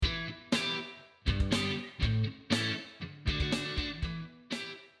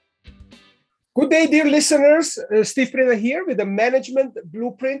Good day, dear listeners. Steve Prina here with the Management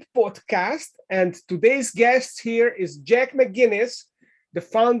Blueprint podcast. And today's guest here is Jack McGinnis, the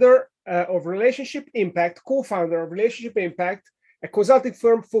founder of Relationship Impact, co-founder of Relationship Impact, a consulting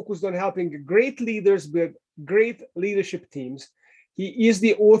firm focused on helping great leaders build great leadership teams. He is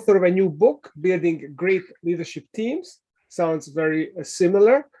the author of a new book, Building Great Leadership Teams. Sounds very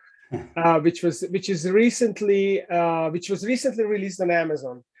similar, which was recently released on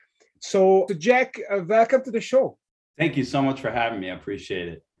Amazon. So Jack, welcome to the show. Thank you so much for having me. I appreciate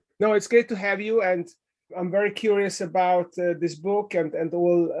it. No, it's great to have you. And I'm very curious about this book and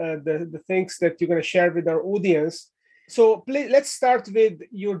all the things that you're going to share with our audience. So let's start with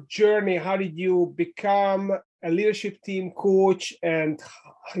your journey. How did you become a leadership team coach? And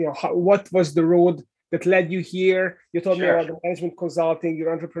what was the road that led you here? You told me about the management consulting,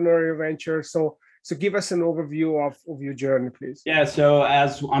 your entrepreneurial venture. So give us an overview of your journey, please. Yeah, so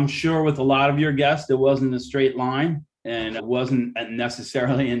as I'm sure with a lot of your guests, it wasn't a straight line and it wasn't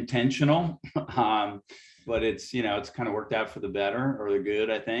necessarily intentional. But it's kind of worked out for the better or the good,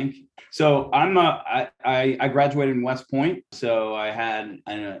 I think. So I graduated in West Point. So I had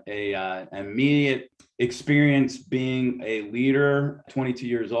an immediate experience being a leader, 22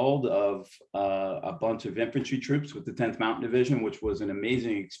 years old, of a bunch of infantry troops with the 10th Mountain Division, which was an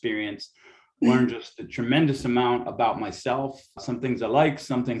amazing experience. Learned just a tremendous amount about myself, some things I liked,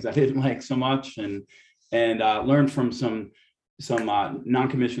 some things I didn't like so much, and learned from some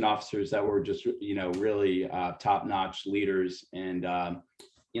non-commissioned officers that were just really top-notch leaders. And I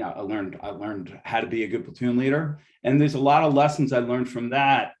learned how to be a good platoon leader. And there's a lot of lessons I learned from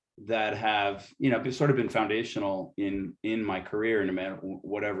that have sort of been foundational in my career, no matter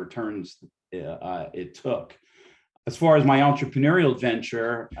whatever turns it took. As far as my entrepreneurial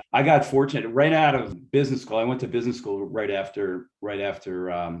venture, I got fortunate right out of business school. I went to business school right after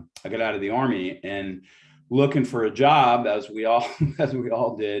I got out of the Army, and looking for a job as we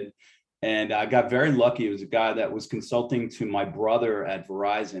all did. And I got very lucky. It was a guy that was consulting to my brother at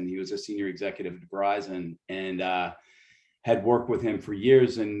Verizon. He was a senior executive at Verizon, and had worked with him for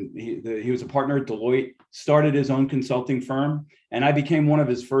years. And he was a partner at Deloitte, started his own consulting firm. And I became one of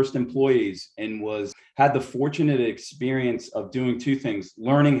his first employees and had the fortunate experience of doing two things: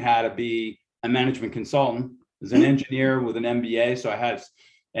 learning how to be a management consultant as an engineer with an MBA. So I had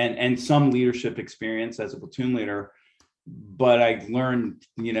and some leadership experience as a platoon leader. But I learned,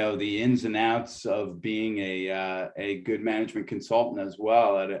 the ins and outs of being a good management consultant as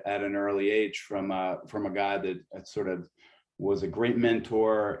well at an early age from a guy that sort of was a great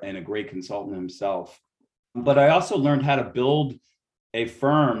mentor and a great consultant himself. But I also learned how to build a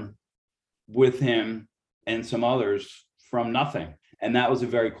firm with him and some others from nothing. And that was a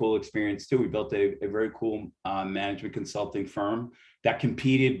very cool experience too. We built a very cool management consulting firm that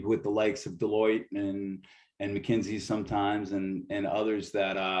competed with the likes of Deloitte and McKinsey sometimes, and others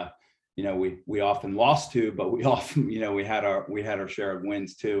that we often lost to, but we often we had our share of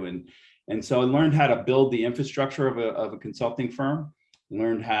wins too. And so I learned how to build the infrastructure of a consulting firm,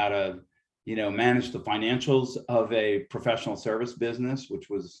 learned how to manage the financials of a professional service business, which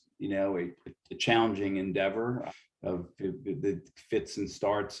was a challenging endeavor of the fits and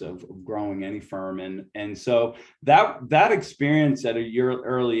starts of growing any firm. And so that experience at a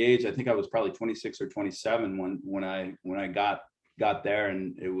early age, I think I was probably 26 or 27 when I got there,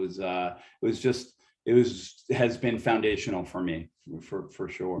 and has been foundational for me for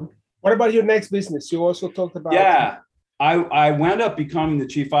sure. What about your next business? You also talked about. Yeah, I wound up becoming the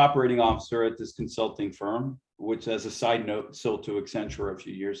chief operating officer at this consulting firm, which, as a side note, sold to Accenture a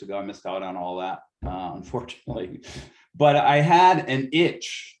few years ago. I missed out on all that, unfortunately. But I had an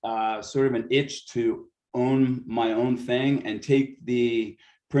itch to own my own thing and take the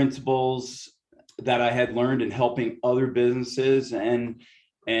principles that I had learned in helping other businesses and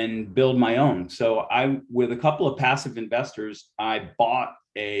build my own. So with a couple of passive investors, I bought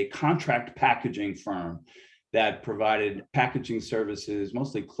a contract packaging firm that provided packaging services,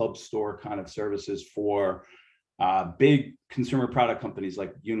 mostly club store kind of services for big consumer product companies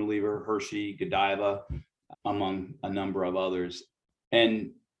like Unilever, Hershey, Godiva, among a number of others.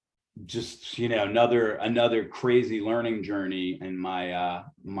 And just another crazy learning journey in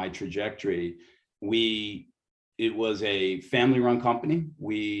my trajectory. It was a family-run company.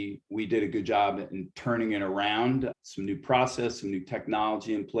 We did a good job in turning it around. Some new process, some new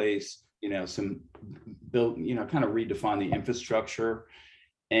technology in place. Some built, kind of redefine the infrastructure.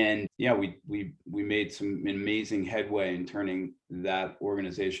 And yeah, we made some amazing headway in turning that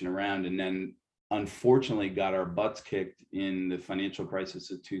organization around, and then unfortunately got our butts kicked in the financial crisis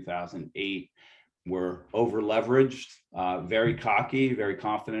of 2008 we're over leveraged, very cocky, very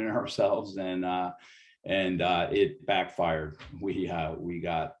confident in ourselves, and it backfired. We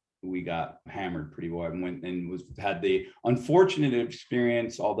got hammered pretty well, and had the unfortunate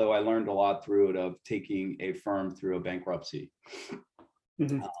experience, although I learned a lot through it, of taking a firm through a bankruptcy.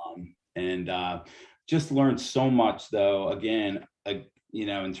 Mhm. And just learned so much, though, again,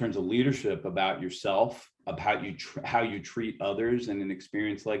 in terms of leadership, about yourself, about how you treat others in an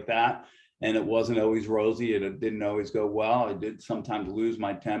experience like that. And it wasn't always rosy. It didn't always go well. I did sometimes lose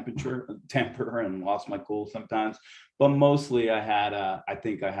my temper and lost my cool sometimes. But mostly I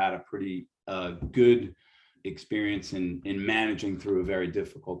think I had a pretty good experience in managing through a very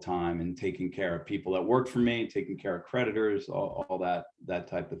difficult time and taking care of people that worked for me, taking care of creditors, all that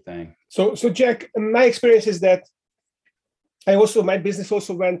type of thing. So Jack, my experience is that my business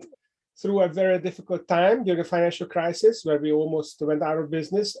also went through a very difficult time during the financial crisis, where we almost went out of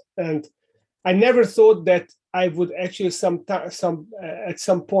business. And I never thought that I would actually at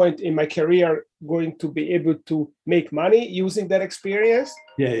some point in my career going to be able to make money using that experience.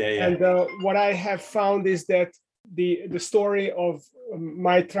 Yeah. And what I have found is that the story of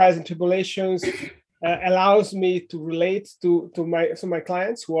my trials and tribulations allows me to relate to my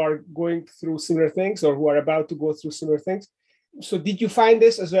clients who are going through similar things or who are about to go through similar things. So did you find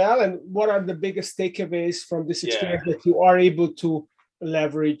this as well? And what are the biggest takeaways from this experience that you are able to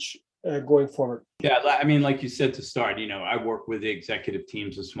leverage going forward? Yeah, I mean, like you said to start, I work with the executive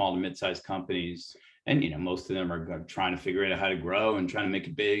teams of small to mid-sized companies, and most of them are trying to figure out how to grow and trying to make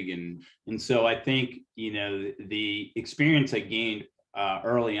it big, and so I think the experience I gained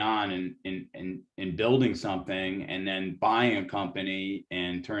early on in building something, and then buying a company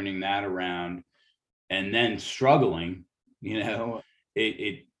and turning that around, and then struggling,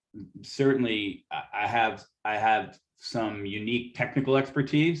 it certainly, I have some unique technical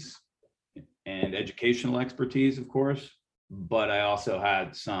expertise and educational expertise, of course, but I also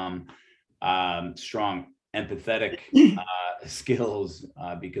had some strong empathetic skills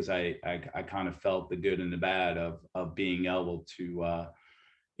because I kind of felt the good and the bad of being able to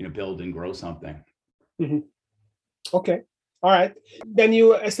build and grow something. Mm-hmm. Okay. All right. Then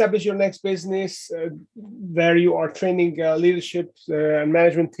you establish your next business where you are training leadership and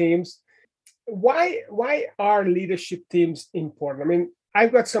management teams. Why are leadership teams important? I mean,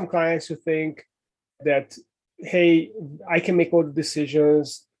 I've got some clients who think that, hey, I can make all the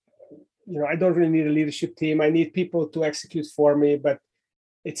decisions. I don't really need a leadership team. I need people to execute for me, but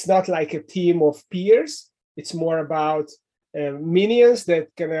it's not like a team of peers. It's more about minions that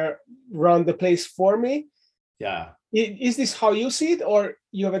can run the place for me. Yeah. Is this how you see it, or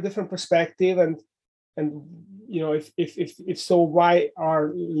you have a different perspective? And if so, why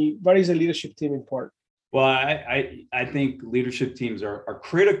is a leadership team important? Well, I think leadership teams are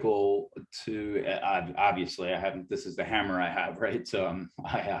critical to, obviously, this is the hammer I have, right? So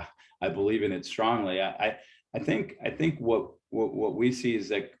I believe in it strongly. I think what we see is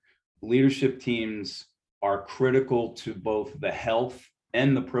that leadership teams are critical to both the health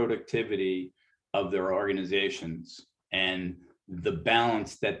and the productivity of their organizations, and the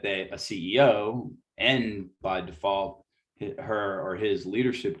balance that a CEO, and by default her or his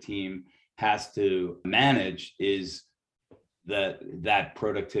leadership team, has to manage is that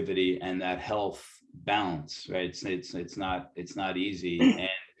productivity and that health balance, right? It's not easy, and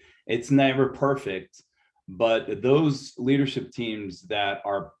it's never perfect, but those leadership teams that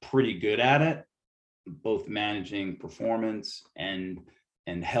are pretty good at it, both managing performance and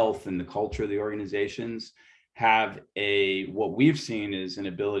health and the culture of the organizations, have what we've seen is an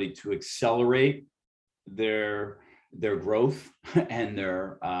ability to accelerate their growth and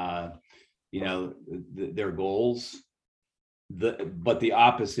their goals. But the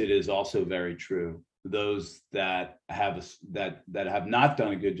opposite is also very true. Those that have not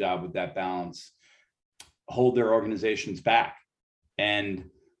done a good job with that balance hold their organizations back. And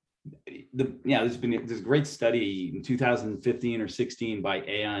there's a great study in 2015 or 16 by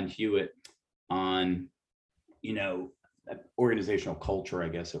Aon Hewitt on organizational culture, I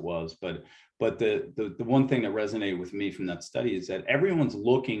guess it was. But the one thing that resonated with me from that study is that everyone's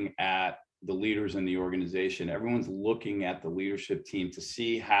looking at the leaders in the organization. Everyone's looking at the leadership team to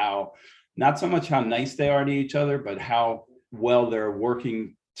see how, not so much how nice they are to each other, but how well they're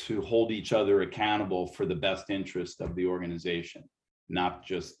working to hold each other accountable for the best interest of the organization, not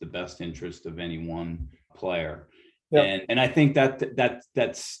just the best interest of any one player. Yeah. And I think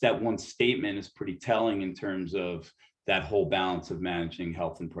that one statement is pretty telling in terms of that whole balance of managing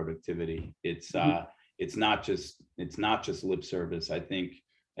health and productivity. It's not just lip service. I think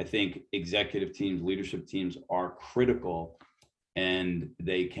executive teams, leadership teams are critical and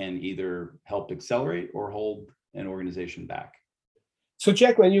they can either help accelerate or hold an organization back. So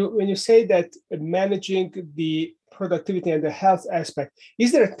Jack, when you say that managing the productivity and the health aspect,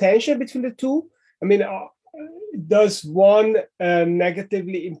 is there a tension between the two? I mean, does one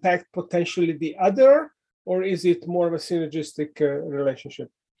negatively impact potentially the other, or is it more of a synergistic relationship?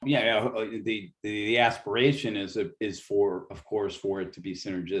 Yeah, the aspiration is for, of course, for it to be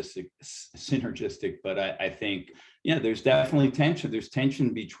synergistic. But I think, there's definitely tension. There's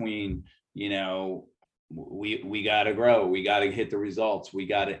tension between, we got to grow, we got to hit the results, we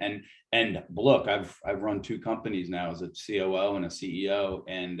got to, and look, I've run two companies now as a COO and a CEO,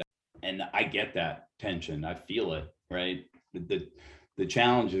 and I get that tension. I feel it, right? The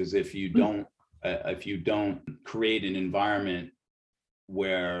challenge is if you don't create an environment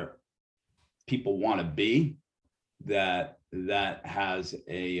where people want to be, that has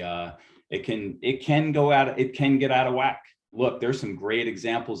a it can get out of whack. Look, there's some great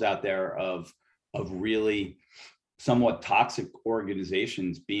examples out there of really somewhat toxic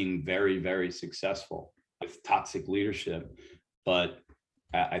organizations being very, very successful with toxic leadership, but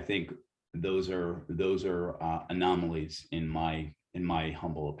I think those are anomalies in my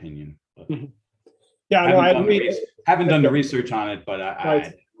humble opinion. But yeah, no, I agree. Haven't done the research on it, but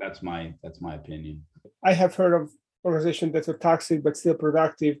Right. That's my opinion. I have heard of organizations that are toxic but still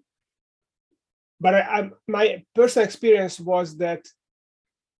productive. But my personal experience was that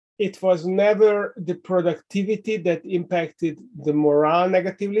it was never the productivity that impacted the morale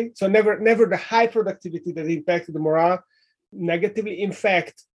negatively. So never the high productivity that impacted the morale negatively. In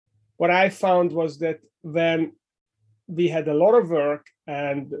fact, what I found was that when we had a lot of work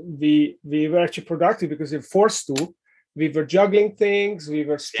and we were actually productive because we were forced to, we were juggling things, we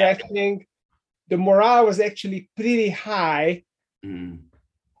were stretching, the morale was actually pretty high,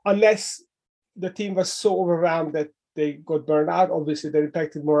 unless the team was so overwhelmed that they got burned out. Obviously, that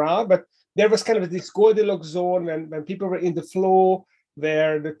impacted morale, but there was kind of this Goldilocks zone when people were in the flow,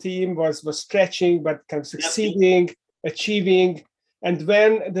 where the team was stretching, but kind of succeeding, achieving. And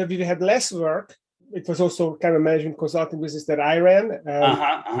when we had less work, it was also kind of management consulting business that I ran.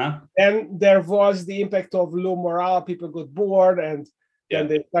 And there was the impact of low morale. People got bored, and then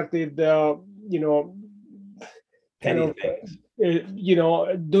they started,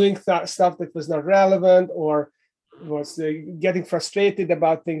 doing stuff that was not relevant, or was getting frustrated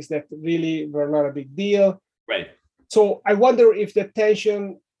about things that really were not a big deal. Right. So I wonder if the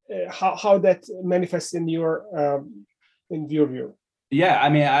tension, how that manifests in your view. Yeah, I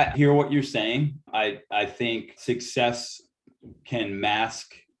mean, I hear what you're saying. I think success can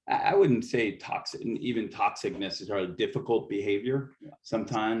mask, I wouldn't say toxic, even toxic necessarily, difficult behavior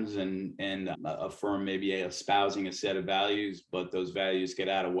sometimes, and a firm maybe espousing a set of values, but those values get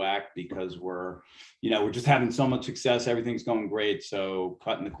out of whack because we're just having so much success, everything's going great, so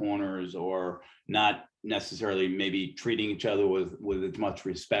cutting the corners or not necessarily maybe treating each other with as much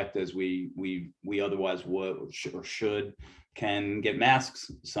respect as we otherwise would or should, can get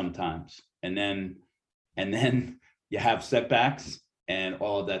masks sometimes, and then you have setbacks, and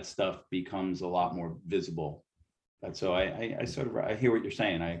all of that stuff becomes a lot more visible. And so I hear what you're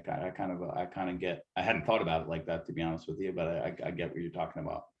saying. I kind of get. I hadn't thought about it like that, to be honest with you, but I get what you're talking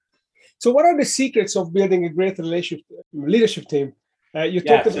about. So, what are the secrets of building a great leadership team? You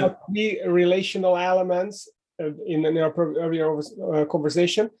talked about 3 relational elements in our earlier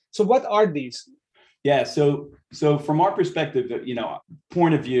conversation. So, what are these? Yeah, so from our perspective,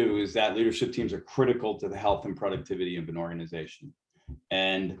 point of view is that leadership teams are critical to the health and productivity of an organization.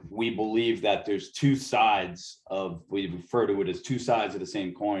 And we believe that there's two sides of, we refer to it as two sides of the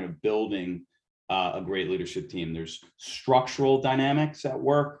same coin of building a great leadership team. There's structural dynamics at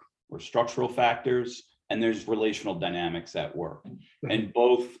work, or structural factors, and there's relational dynamics at work. And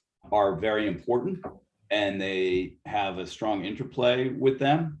both are very important, and they have a strong interplay with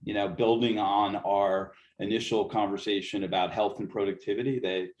them. Building on our initial conversation about health and productivity,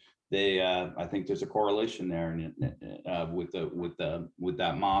 they I think there's a correlation there with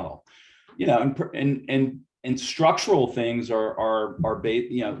that model. And structural things are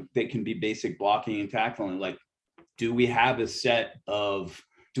they can be basic blocking and tackling. Like, do we have a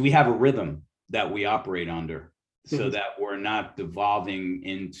rhythm that we operate under, so that we're not devolving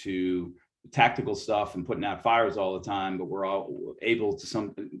into tactical stuff and putting out fires all the time, but we're all able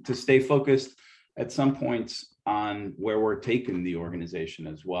to stay focused at some points on where we're taking the organization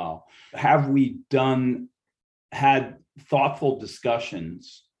as well. Have we had thoughtful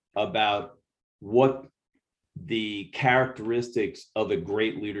discussions about what the characteristics of a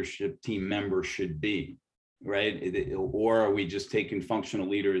great leadership team member should be, right? Or are we just taking functional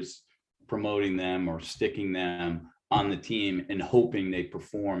leaders, promoting them or sticking them on the team and hoping they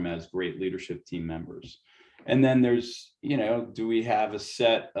perform as great leadership team members. And then there's, do we have a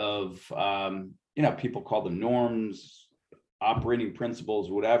set of, people call them norms, operating principles,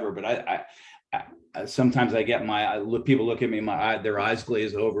 whatever. But I sometimes I get people look at me, their eyes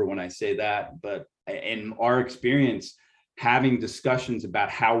glaze over when I say that. But in our experience, having discussions about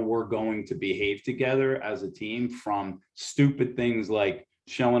how we're going to behave together as a team, from stupid things like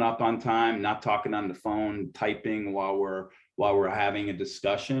showing up on time, not talking on the phone, typing while we're having a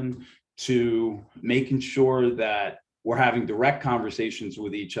discussion, to making sure that we're having direct conversations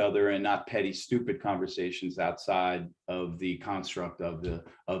with each other and not petty, stupid conversations outside of the construct of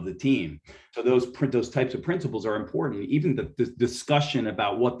the team. So those types of principles are important. Even the discussion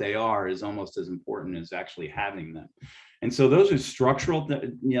about what they are is almost as important as actually having them. And so those are structural,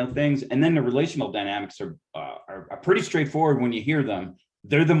 things. And then the relational dynamics are pretty straightforward when you hear them.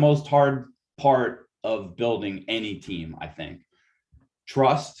 They're the most hard part of building any team, I think.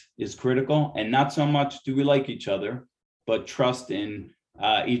 Trust is critical, and not so much do we like each other, but trust in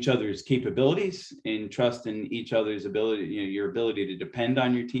each other's capabilities, and trust in each other's ability, your ability to depend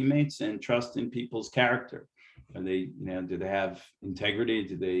on your teammates, and trust in people's character. Are they, do they have integrity?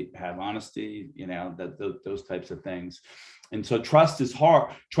 Do they have honesty? Those types of things. And so trust is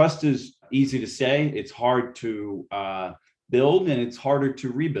hard. Trust is easy to say. It's hard to build, and it's harder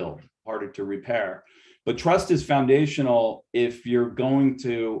to rebuild, harder to repair. But trust is foundational if you're going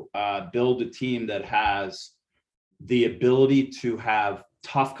to build a team that has the ability to have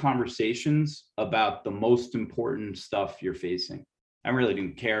tough conversations about the most important stuff you're facing. I really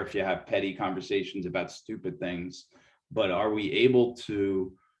don't care if you have petty conversations about stupid things, but are we able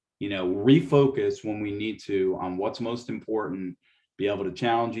to, refocus when we need to on what's most important, be able to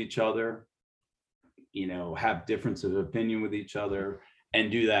challenge each other, have difference of opinion with each other,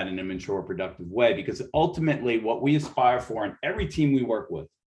 and do that in a mature, productive way? Because ultimately what we aspire for in every team we work with,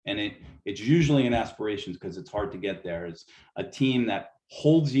 and it's usually in aspirations because it's hard to get there, is a team that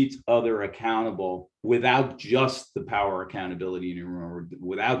holds each other accountable without just the power accountability in the room, or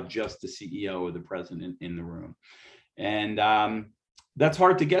without just the CEO or the president in the room. And that's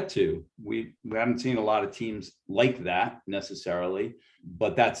hard to get to. We haven't seen a lot of teams like that necessarily,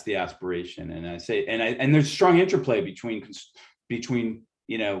 but that's the aspiration. And I say, and there's strong interplay between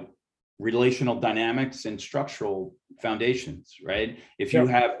relational dynamics and structural foundations, right? If you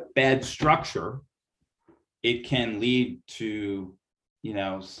have bad structure, it can lead to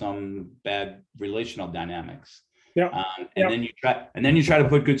some bad relational dynamics. Then you try to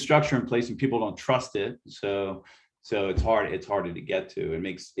put good structure in place, and people don't trust it. So it's harder to get to. It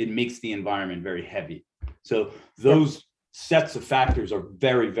makes the environment very heavy. So those sets of factors are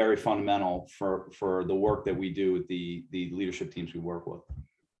very, very fundamental for the work that we do with the leadership teams we work with.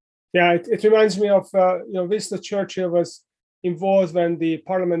 Yeah, it reminds me of Winston Churchill was involved when the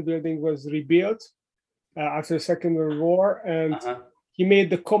Parliament building was rebuilt after the Second World War, and he made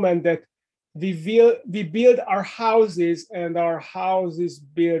the comment that we build our houses and our houses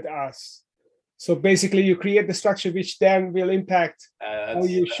build us. So basically, you create the structure which then will impact how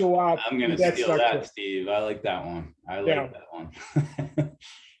you show up. I'm going to steal that, Steve. I like that one. That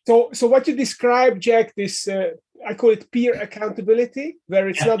one. So what you described, Jack, this I call it peer accountability, where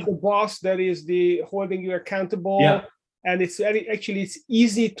it's not the boss that is the holding you accountable. Yeah. And it's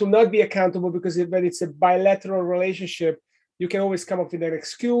easy to not be accountable, because when it's a bilateral relationship, you can always come up with an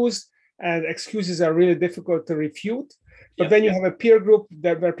excuse, and excuses are really difficult to refute. But then you have a peer group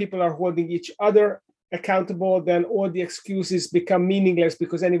where people are holding each other accountable, then all the excuses become meaningless,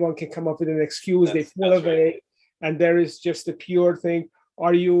 because anyone can come up with an excuse. They fall away, right. And there is just a pure thing.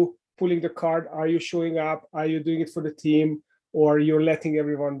 Are you pulling the card? Are you showing up? Are you doing it for the team, or you're letting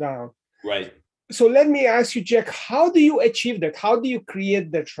everyone down? Right. So let me ask you, Jack, how do you achieve that? How do you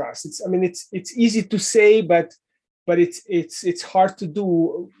create the trust? It's easy to say, but it's hard to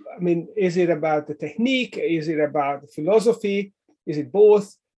do. I mean, is it about the technique? Is it about the philosophy? Is it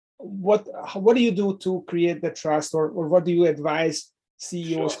both? What do you do to create the trust, or what do you advise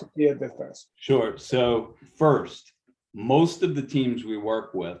CEOs to create the trust? Sure. So first, most of the teams we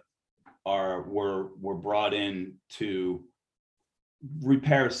work with were brought in to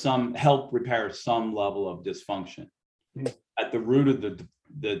help repair some level of dysfunction. Mm-hmm. At the root of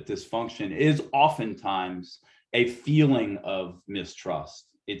the dysfunction is oftentimes a feeling of mistrust.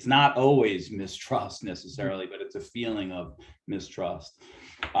 It's not always mistrust necessarily, but it's a feeling of mistrust.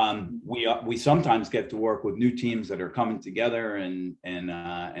 We sometimes get to work with new teams that are coming together, and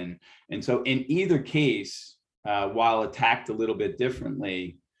so in either case, while attacked a little bit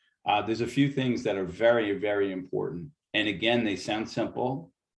differently, there's a few things that are very, very important. And again, they sound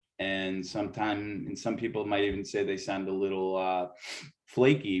simple, And sometimes, and some people might even say they sound a little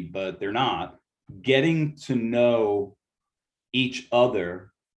flaky, but they're not. Getting to know each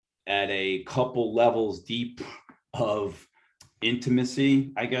other at a couple levels deep of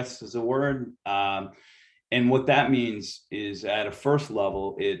intimacy, I guess is a word. And what that means is at a first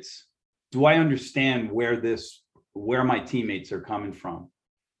level, it's, do I understand where my teammates are coming from?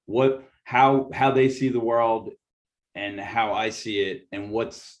 How they see the world and how I see it, and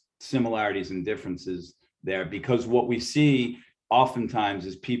what's similarities and differences there? Because what we see oftentimes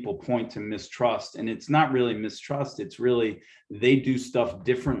is people point to mistrust, and it's not really mistrust. It's really, they do stuff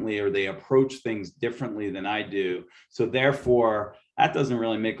differently, or they approach things differently than I do. So therefore, that doesn't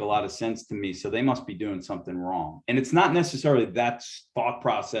really make a lot of sense to me. So they must be doing something wrong. And it's not necessarily that thought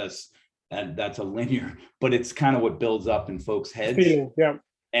process that's a linear, but it's kind of what builds up in folks' heads. Yeah.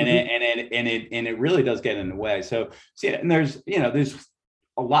 And it really does get in the way. So and there's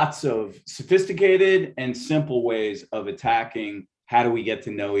lots of sophisticated and simple ways of attacking. How do we get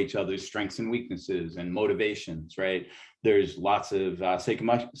to know each other's strengths and weaknesses and motivations, right? There's lots of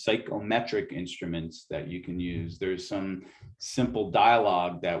psychometric instruments that you can use. There's some simple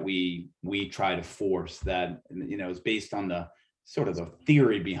dialogue that we try to force that, is based on the sort of the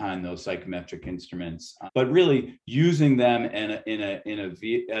theory behind those psychometric instruments, but really using them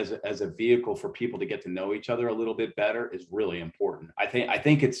as a vehicle for people to get to know each other a little bit better is really important. I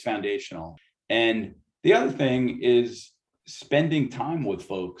think it's foundational. And the other thing is spending time with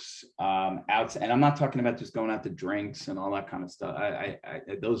folks out, and I'm not talking about just going out to drinks and all that kind of stuff.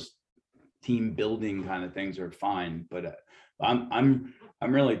 Those team building kind of things are fine, but I'm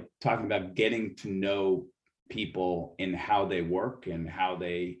really talking about getting to know people in how they work and how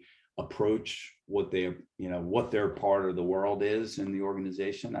they approach what their part of the world is in the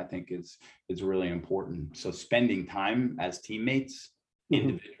organization. I think is really important. So spending time as teammates,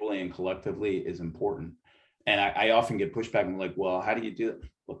 individually and collectively, is important. And I often get pushback. I'm like, well, how do you do that?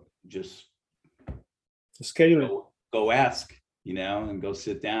 Look, just schedule. Go ask, and go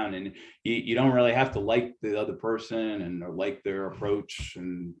sit down. And you don't really have to like the other person or like their approach,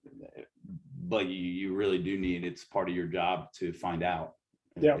 but you really do need, it's part of your job to find out.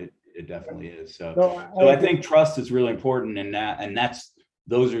 Yeah, it definitely is. So, I think trust is really important, and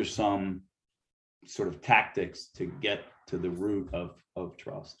those are some sort of tactics to get to the root of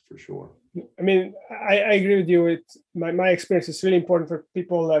trust, for sure. I mean, I agree with you. My experience is really important for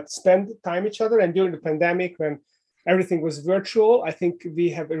people that spend time with each other. And during the pandemic, when everything was virtual, I think we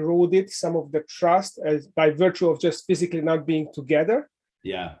have eroded some of the trust by virtue of just physically not being together.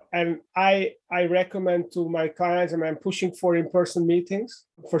 Yeah. And I recommend to my clients, and I'm pushing for in-person meetings,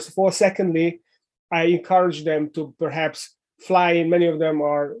 first of all. Secondly, I encourage them to perhaps fly in. Many of them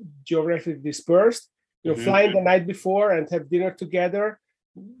are geographically dispersed. Fly in the night before and have dinner together.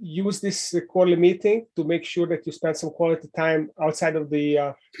 Use this quarterly meeting to make sure that you spend some quality time outside of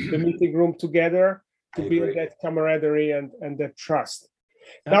the meeting room together, to build that camaraderie and that trust.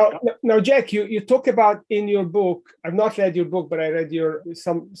 Now, Jack, you talk about in your book, I've not read your book, but I read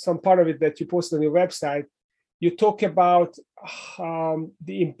some part of it that you posted on your website. You talk about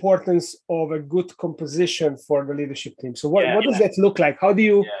the importance of a good composition for the leadership team. So what does that look like? How do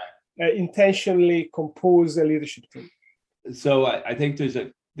you intentionally compose a leadership team? So I think there's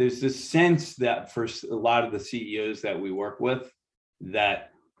this sense that for a lot of the CEOs that we work with,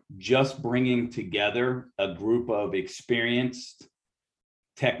 that just bringing together a group of experienced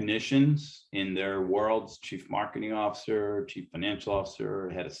technicians in their worlds, chief marketing officer, chief financial officer,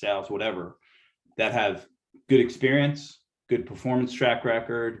 head of sales, whatever, that have good experience, good performance track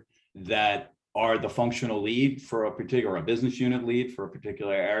record, that are the functional lead for a business unit lead for a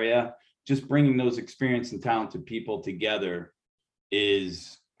particular area. Just bringing those experienced and talented people together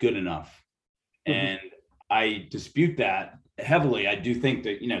is good enough. And I dispute that heavily. I do think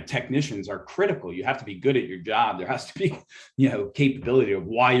that, technicians are critical. You have to be good at your job. There has to be, capability of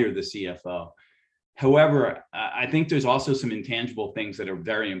why you're the CFO. However, I think there's also some intangible things that are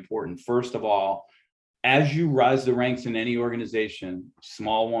very important. First of all, as you rise the ranks in any organization,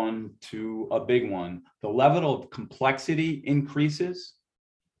 small one to a big one, the level of complexity increases,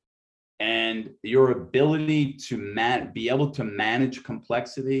 and your ability to be able to manage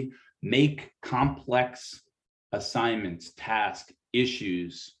complexity, make complex assignments, tasks,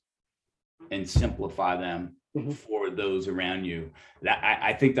 issues, and simplify them for those around you.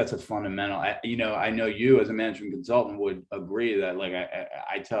 I think that's a fundamental. I know you as a management consultant would agree that, like,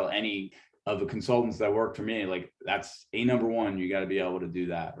 I tell any of the consultants that work for me, like, that's number one, you got to be able to do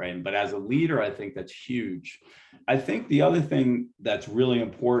that, right? But as a leader, I think that's huge. I think the other thing that's really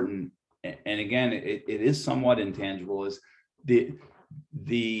important, and again, it is somewhat intangible, is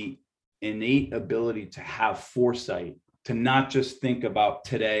the innate ability to have foresight, to not just think about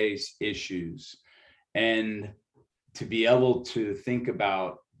today's issues, and to be able to think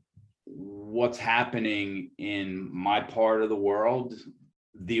about what's happening in my part of the world,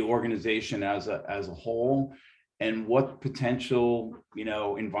 the organization as a whole, and what potential,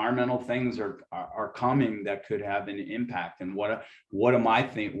 environmental things are coming that could have an impact, and what am I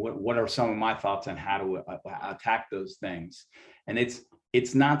think, what are some of my thoughts on how to attack those things. And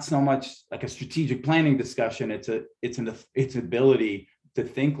it's not so much like a strategic planning discussion. It's ability to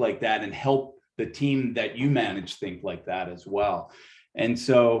think like that and help the team that you manage think like that as well. And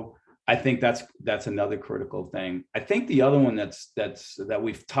so I think that's another critical thing. I think the other one that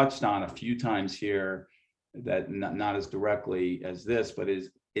we've touched on a few times here, that not as directly as this, but is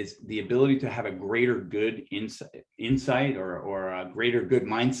the ability to have a greater good insight or a greater good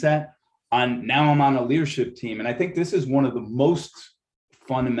mindset on, now I'm on a leadership team. And I think this is one of the most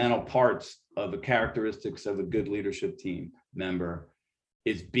fundamental parts of the characteristics of a good leadership team member,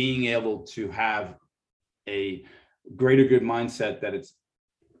 is being able to have a greater good mindset that it's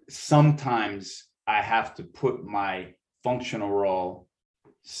sometimes I have to put my functional role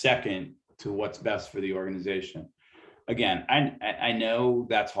second to what's best for the organization. Again, I know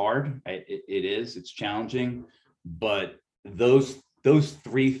that's hard. It's challenging, but those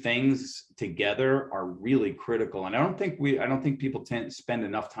three things together are really critical. And I don't think people tend to spend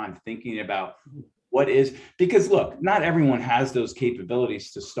enough time thinking about what is, because look, not everyone has those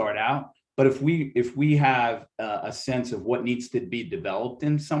capabilities to start out. But if we have a sense of what needs to be developed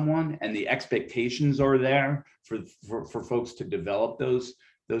in someone, and the expectations are there for folks to develop those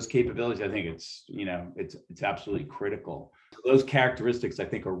capabilities, I think it's absolutely critical. Those characteristics, I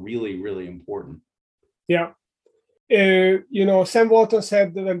think, are really, really important. Yeah. Sam Walton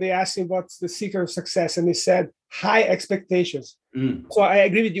said that when they asked him what's the secret of success, and he said high expectations. So I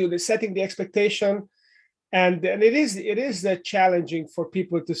agree with you. The setting the expectation, and it is challenging for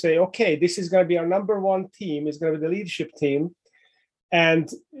people to say, okay, this is going to be our number one team. It's going to be the leadership team,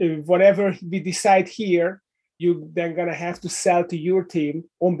 and whatever we decide here, you then going to have to sell to your team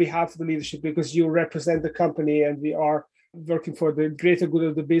on behalf of the leadership, because you represent the company, and we are working for the greater good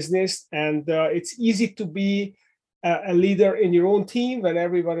of the business. And it's easy to be a leader in your own team when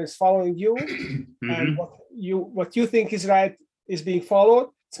everyone is following you, and what you think is right is being followed.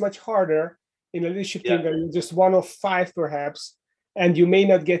 It's much harder in a leadership team where you're just one of five perhaps, and you may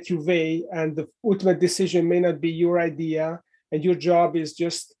not get your way, and the ultimate decision may not be your idea, and your job is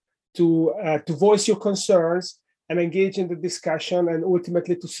just to voice your concerns and engage in the discussion, and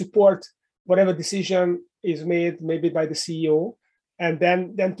ultimately to support whatever decision is made, maybe by the CEO, and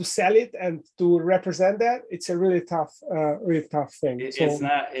then to sell it and to represent that. It's a really tough thing.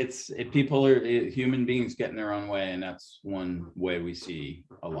 People are human beings getting their own way, and that's one way we see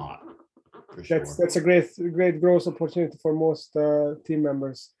a lot. For sure. That's a great growth opportunity for most team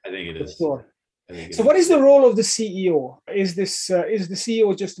members. I think it is. Sure. So what is the role of the CEO? Is the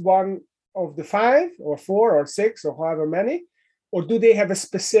CEO just one of the five or four or six or however many, or do they have a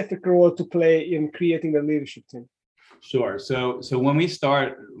specific role to play in creating the leadership team? Sure. So when we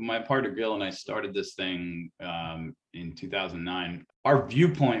my partner Gil and I started this thing in 2009, our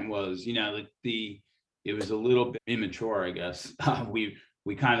viewpoint was, it was a little bit immature, I guess.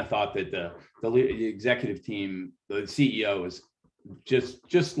 We kind of thought that the executive team, the CEO, is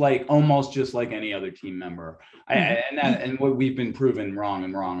just like almost just like any other team member. And what we've been proven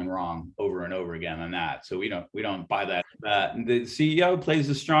wrong over and over again on that. So we don't buy that. The CEO plays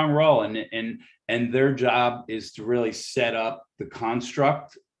a strong role, and their job is to really set up the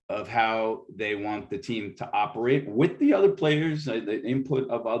construct of how they want the team to operate with the other players. The input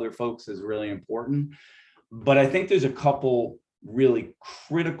of other folks is really important. But I think there's a couple really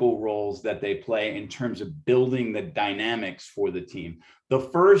critical roles that they play in terms of building the dynamics for the team. The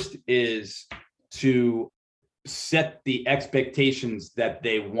first is to set the expectations that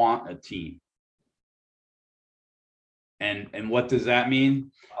they want a team. And what does that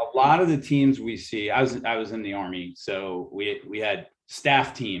mean? A lot of the teams we see, I was in the Army, so we had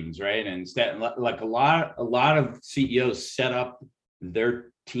staff teams, right? And like a lot of CEOs set up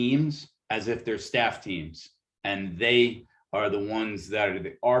their teams as if they're staff teams, and they are the ones that are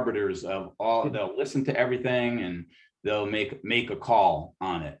the arbiters of all. They'll listen to everything, and they'll make a call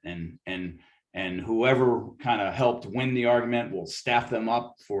on it, and whoever kind of helped win the argument will staff them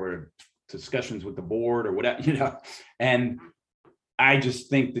up for discussions with the board or whatever, And I just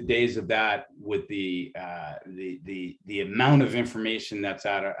think the days of that, with the amount of information that's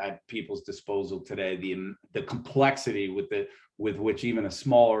at people's disposal today, the complexity with which even a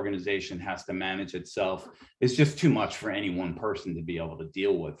small organization has to manage itself, is just too much for any one person to be able to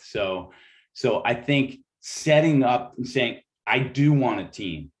deal with. So I think setting up and saying, I do want a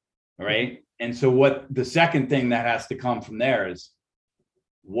team, right? And so what the second thing that has to come from there is,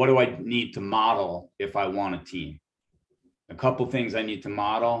 what do I need to model if I want a team? A couple things I need to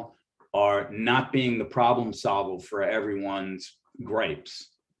model are not being the problem solver for everyone's gripes,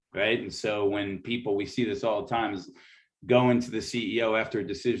 right? And so when we see this all the time, is going to the CEO after a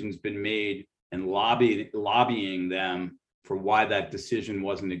decision's been made and lobbying them for why that decision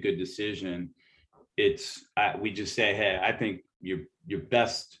wasn't a good decision. We just say, hey, I think your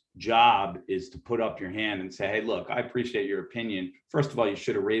best job is to put up your hand and say, hey, look, I appreciate your opinion. First of all, you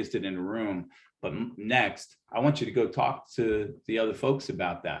should have raised it in a room. But next, I want you to go talk to the other folks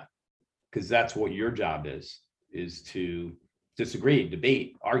about that, because that's what your job is to disagree,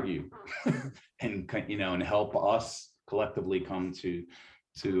 debate, argue, and help us collectively come to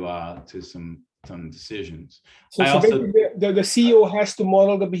some decisions. So basically the CEO has to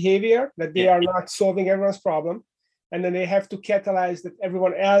model the behavior that they are not solving everyone's problem. And then they have to catalyze that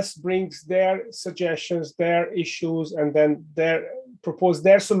everyone else brings their suggestions, their issues, and then propose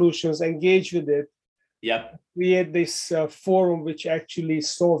their solutions, engage with it. Yep. Create this forum which actually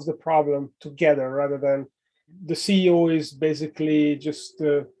solves the problem together, rather than the CEO is basically just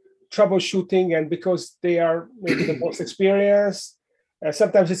troubleshooting. And because they are maybe the most experienced,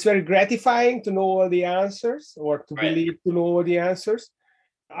 sometimes it's very gratifying to know all the answers, or to believe to know all the answers.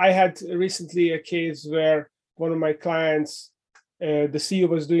 I had recently a case where one of my clients, the CEO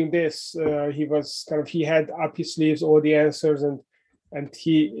was doing this. He had up his sleeves all the answers, and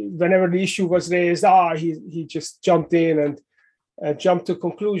he, whenever the issue was raised, he just jumped in and jumped to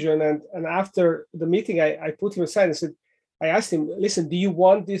conclusion. And after the meeting, I put him aside and said, I asked him, listen, do you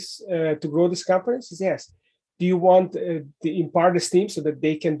want this to grow this company? He says, yes. Do you want to impart this team so that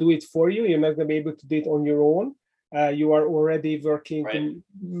they can do it for you? You're not going to be able to do it on your own. You are already working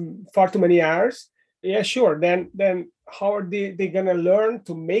far too many hours. Yeah, sure. Then how are they going to learn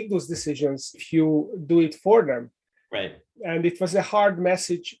to make those decisions if you do it for them? Right. And it was a hard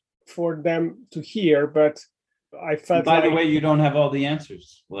message for them to hear, but I felt. By the way, you don't have all the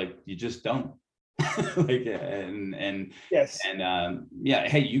answers. Like, you just don't. Yes. And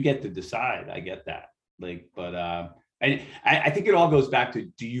hey, you get to decide. I get that. But I think it all goes back to,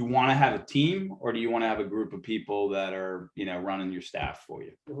 do you want to have a team, or do you want to have a group of people that are, running your staff for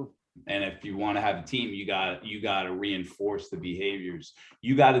you? Mm-hmm. And if you want to have a team, you got to reinforce the behaviors.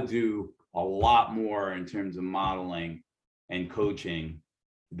 You got to do a lot more in terms of modeling and coaching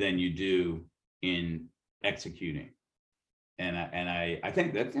than you do in executing. And I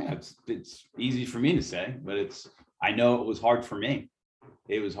think that it's easy for me to say, but I know it was hard for me.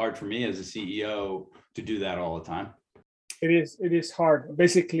 It was hard for me as a CEO to do that all the time. It is hard.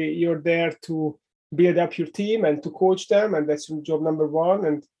 Basically, you're there to build up your team and to coach them, and that's your job number one.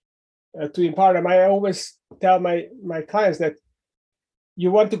 And to empower them. I always tell my clients that you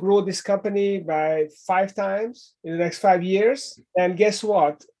want to grow this company by 5 times in the next 5 years, and guess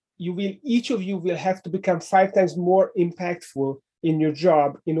what? Each of you will have to become 5 times more impactful in your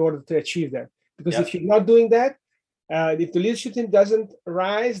job in order to achieve that. Because if you're not doing that, if the leadership team doesn't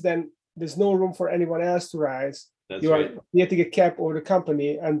rise, then there's no room for anyone else to rise. That's you are getting a cap over the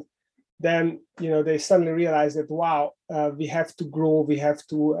company, and then they suddenly realize that, wow, we have to grow, we have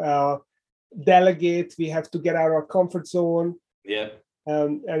to delegate, we have to get out of our comfort zone. Yeah.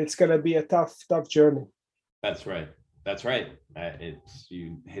 And it's going to be a tough journey. That's right.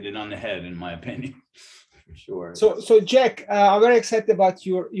 You hit it on the head, in my opinion, for sure. So Jack, I'm very excited about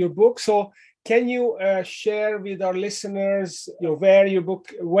your book. So can you share with our listeners, when your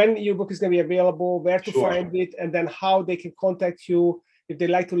book is going to be available, where to find it, and then how they can contact you if they'd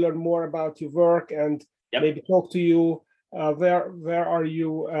like to learn more about your work and maybe talk to you? Where are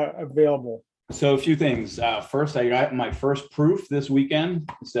you available? So a few things. First, I got my first proof this weekend.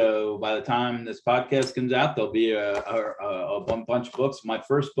 So by the time this podcast comes out, there'll be a bunch of books. My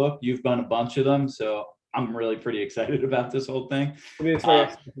first book, you've done a bunch of them. So I'm really pretty excited about this whole thing.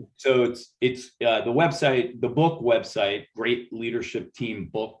 So it's the book website,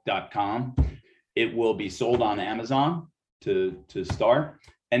 greatleadershipteambook.com. It will be sold on Amazon to start.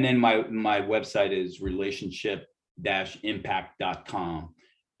 And then my website is relationship-impact.com.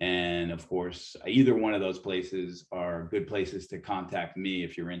 And of course, either one of those places are good places to contact me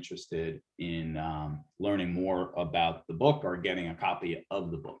if you're interested in learning more about the book or getting a copy of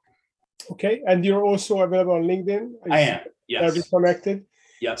the book. Okay. And you're also available on LinkedIn? I am. They'll be connected.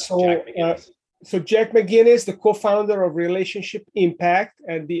 Yes. So, Jack McGinnis. So Jack McGinnis, the co-founder of Relationship Impact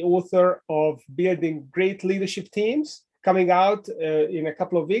and the author of Building Great Leadership Teams, coming out in a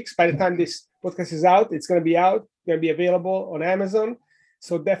couple of weeks. By the time this podcast is out, it's going to be out, going to be available on Amazon.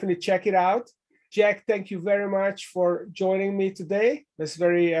 So definitely check it out. Jack, thank you very much for joining me today. It's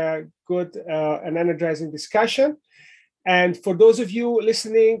very good and energizing discussion. And for those of you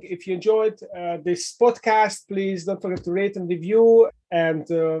listening, if you enjoyed this podcast, please don't forget to rate and review and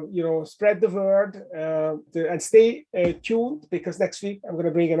spread the word and stay tuned, because next week I'm going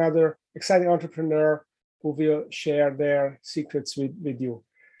to bring another exciting entrepreneur who will share their secrets with you.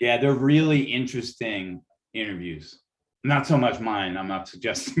 Yeah, they're really interesting interviews. Not so much mine. I'm not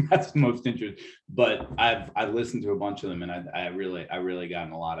suggesting that's the most interesting, but I've listened to a bunch of them, and I really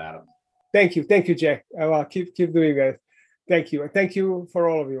gotten a lot out of them. Thank you, Jack. I will keep doing that. Thank you. And thank you for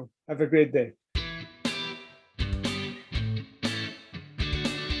all of you. Have a great day.